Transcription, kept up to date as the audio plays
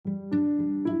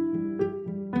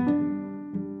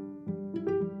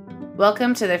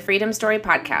Welcome to the Freedom Story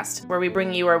podcast, where we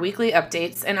bring you our weekly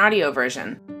updates and audio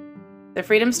version. The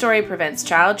Freedom Story prevents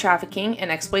child trafficking and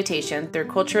exploitation through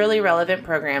culturally relevant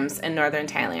programs in northern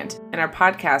Thailand, and our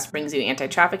podcast brings you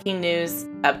anti-trafficking news,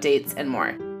 updates, and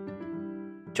more.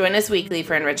 Join us weekly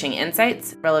for enriching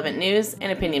insights, relevant news,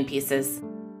 and opinion pieces.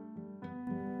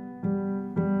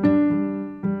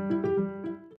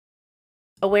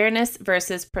 Awareness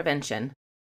versus prevention.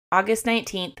 August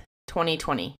 19th,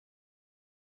 2020.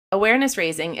 Awareness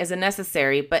raising is a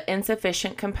necessary but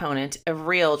insufficient component of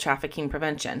real trafficking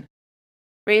prevention.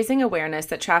 Raising awareness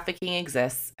that trafficking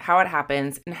exists, how it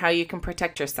happens, and how you can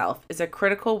protect yourself is a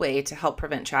critical way to help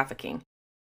prevent trafficking.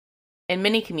 In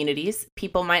many communities,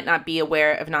 people might not be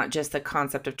aware of not just the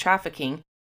concept of trafficking,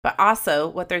 but also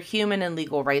what their human and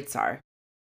legal rights are.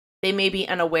 They may be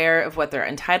unaware of what they're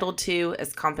entitled to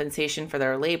as compensation for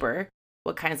their labor,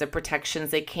 what kinds of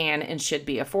protections they can and should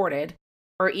be afforded,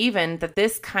 or even that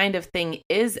this kind of thing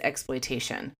is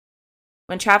exploitation.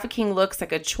 When trafficking looks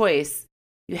like a choice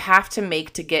you have to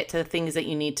make to get to the things that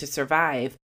you need to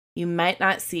survive, you might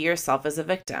not see yourself as a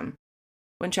victim.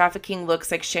 When trafficking looks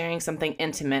like sharing something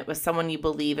intimate with someone you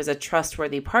believe is a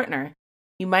trustworthy partner,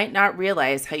 you might not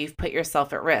realize how you've put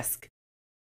yourself at risk.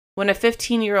 When a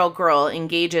 15-year-old girl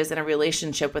engages in a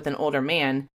relationship with an older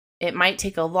man, it might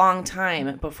take a long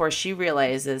time before she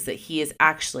realizes that he is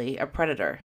actually a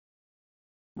predator.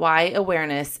 Why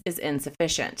awareness is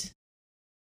insufficient.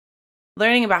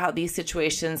 Learning about how these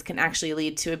situations can actually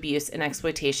lead to abuse and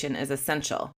exploitation is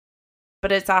essential,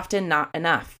 but it's often not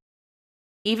enough.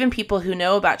 Even people who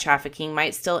know about trafficking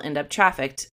might still end up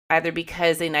trafficked, either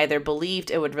because they neither believed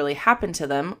it would really happen to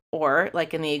them, or,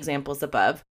 like in the examples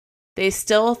above, they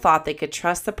still thought they could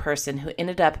trust the person who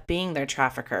ended up being their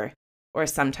trafficker, or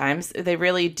sometimes they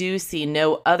really do see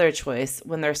no other choice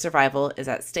when their survival is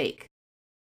at stake.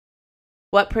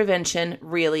 What prevention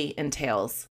really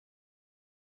entails.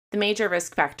 The major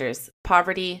risk factors,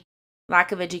 poverty,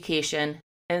 lack of education,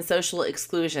 and social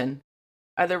exclusion,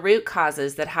 are the root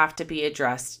causes that have to be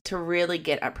addressed to really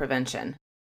get at prevention.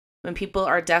 When people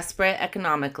are desperate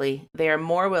economically, they are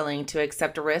more willing to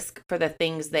accept risk for the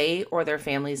things they or their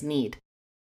families need.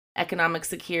 Economic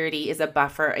security is a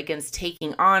buffer against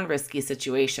taking on risky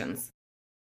situations.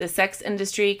 The sex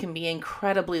industry can be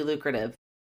incredibly lucrative,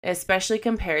 especially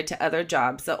compared to other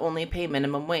jobs that only pay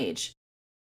minimum wage.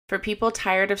 For people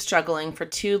tired of struggling for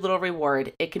too little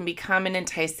reward, it can become an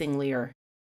enticing lure.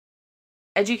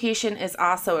 Education is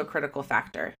also a critical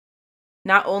factor.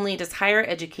 Not only does higher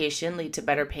education lead to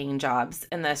better paying jobs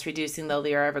and thus reducing the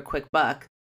lure of a quick buck,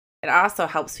 it also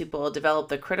helps people develop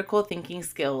the critical thinking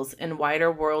skills and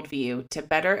wider worldview to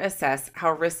better assess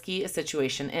how risky a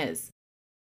situation is.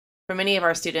 For many of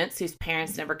our students whose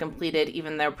parents never completed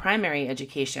even their primary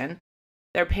education,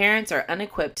 their parents are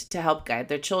unequipped to help guide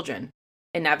their children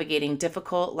in navigating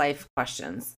difficult life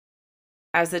questions.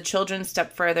 As the children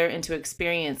step further into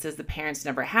experiences the parents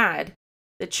never had,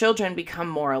 the children become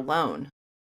more alone.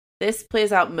 This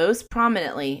plays out most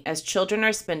prominently as children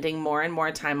are spending more and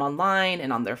more time online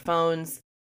and on their phones.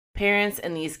 Parents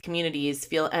in these communities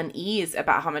feel unease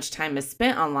about how much time is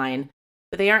spent online,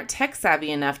 but they aren't tech savvy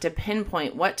enough to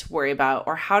pinpoint what to worry about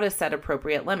or how to set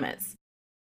appropriate limits.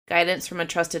 Guidance from a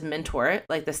trusted mentor,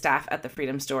 like the staff at the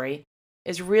Freedom Story,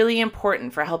 is really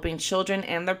important for helping children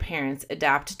and their parents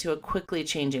adapt to a quickly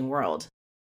changing world.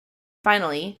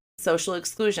 Finally, social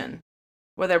exclusion.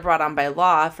 Whether brought on by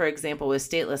law, for example with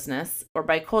statelessness, or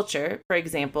by culture, for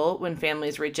example when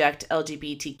families reject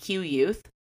LGBTQ youth,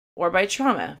 or by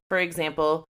trauma, for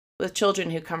example with children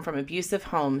who come from abusive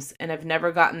homes and have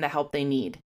never gotten the help they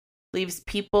need, leaves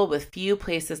people with few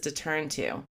places to turn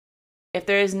to. If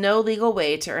there is no legal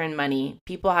way to earn money,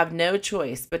 people have no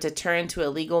choice but to turn to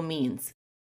illegal means.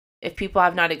 If people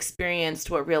have not experienced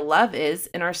what real love is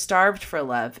and are starved for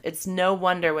love, it's no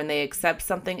wonder when they accept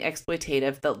something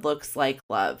exploitative that looks like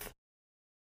love.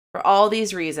 For all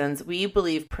these reasons, we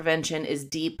believe prevention is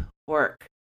deep work.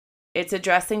 It's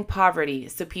addressing poverty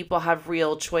so people have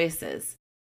real choices.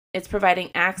 It's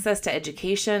providing access to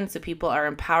education so people are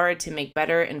empowered to make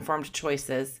better informed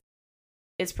choices.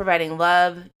 It's providing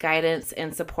love, guidance,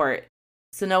 and support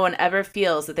so no one ever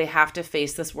feels that they have to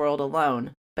face this world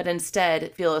alone, but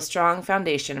instead feel a strong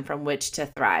foundation from which to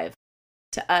thrive.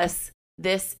 To us,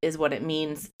 this is what it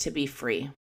means to be free.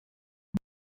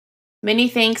 Many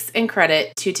thanks and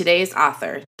credit to today's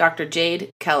author, Dr. Jade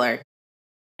Keller.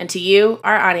 And to you,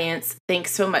 our audience,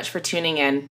 thanks so much for tuning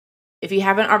in. If you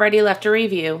haven't already left a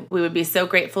review, we would be so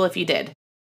grateful if you did.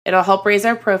 It'll help raise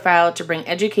our profile to bring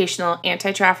educational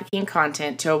anti-trafficking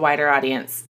content to a wider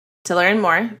audience. To learn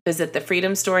more, visit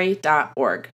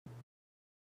thefreedomstory.org.